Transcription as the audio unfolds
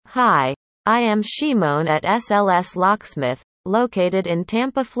Hi, I am Shimon at SLS Locksmith, located in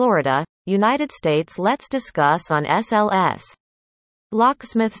Tampa, Florida, United States. Let's discuss on SLS.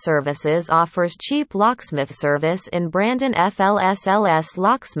 Locksmith Services offers cheap locksmith service in Brandon. SLS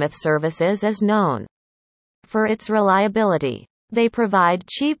Locksmith Services is known for its reliability. They provide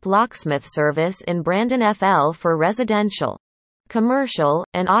cheap locksmith service in Brandon for residential, commercial,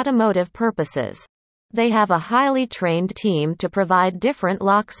 and automotive purposes. They have a highly trained team to provide different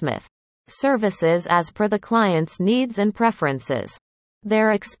locksmith services as per the client's needs and preferences.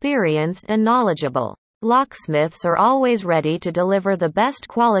 They're experienced and knowledgeable. Locksmiths are always ready to deliver the best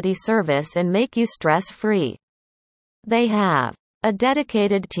quality service and make you stress-free. They have a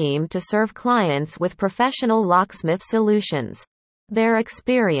dedicated team to serve clients with professional locksmith solutions. Their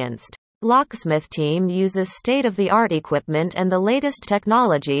experienced locksmith team uses state-of-the-art equipment and the latest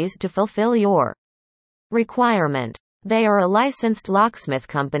technologies to fulfill your requirement. They are a licensed locksmith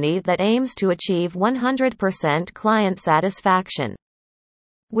company that aims to achieve 100% client satisfaction.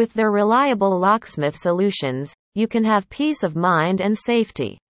 With their reliable locksmith solutions, you can have peace of mind and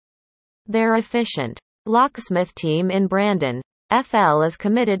safety. Their efficient locksmith team in Brandon, FL is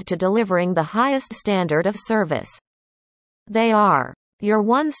committed to delivering the highest standard of service. They are your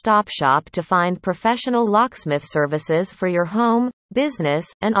one-stop shop to find professional locksmith services for your home, business,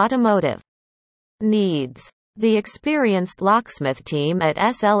 and automotive needs. The experienced locksmith team at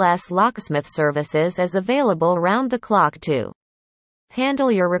SLS Locksmith Services is available round the clock to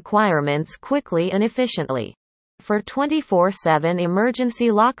handle your requirements quickly and efficiently. For 24/7 emergency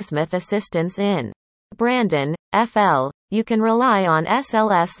locksmith assistance in Brandon, FL, you can rely on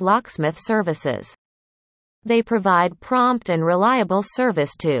SLS Locksmith Services. They provide prompt and reliable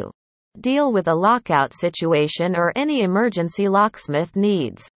service to deal with a lockout situation or any emergency locksmith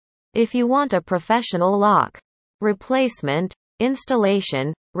needs. If you want a professional lock replacement,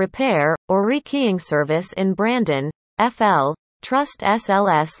 installation, repair, or rekeying service in Brandon, FL, trust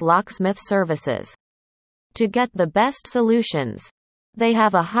SLS Locksmith Services to get the best solutions. They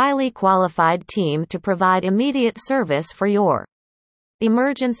have a highly qualified team to provide immediate service for your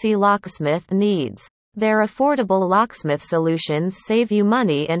emergency locksmith needs. Their affordable locksmith solutions save you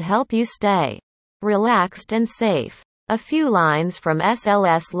money and help you stay relaxed and safe. A few lines from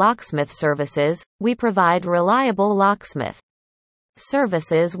SLS Locksmith Services: we provide reliable locksmith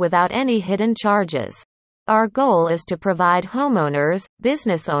services without any hidden charges. Our goal is to provide homeowners,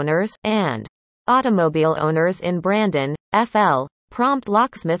 business owners, and automobile owners in Brandon, FL, prompt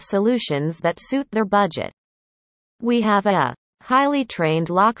locksmith solutions that suit their budget. We have a highly trained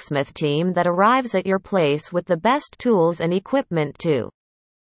locksmith team that arrives at your place with the best tools and equipment to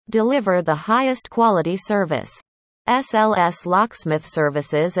deliver the highest quality service. SLS Locksmith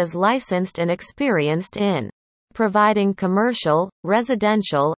Services is licensed and experienced in providing commercial,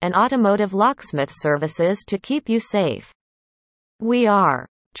 residential, and automotive locksmith services to keep you safe. We are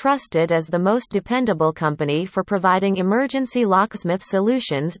trusted as the most dependable company for providing emergency locksmith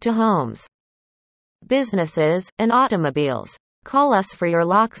solutions to homes, businesses, and automobiles. Call us for your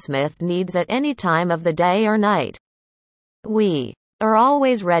locksmith needs at any time of the day or night. We are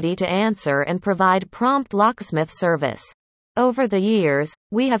always ready to answer and provide prompt locksmith service. Over the years,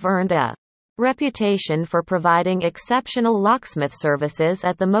 we have earned a reputation for providing exceptional locksmith services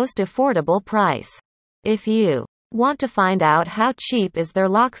at the most affordable price. If you want to find out how cheap is their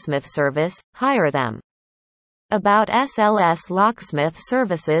locksmith service, hire them. About SLS Locksmith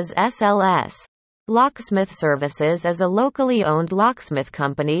Services. SLS Locksmith Services is a locally owned locksmith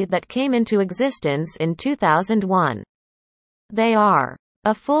company that came into existence in 2001. They are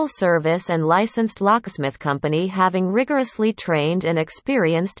a full-service and licensed locksmith company having rigorously trained and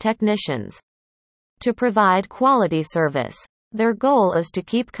experienced technicians to provide quality service. Their goal is to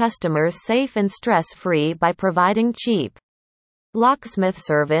keep customers safe and stress-free by providing cheap locksmith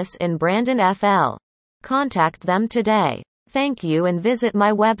service in Brandon, FL. Contact them today. Thank you, and visit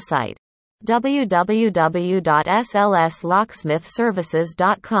my website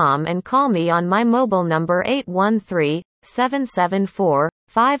www.slslocksmithservices.com and call me on my mobile number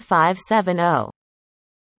 813-774-5570.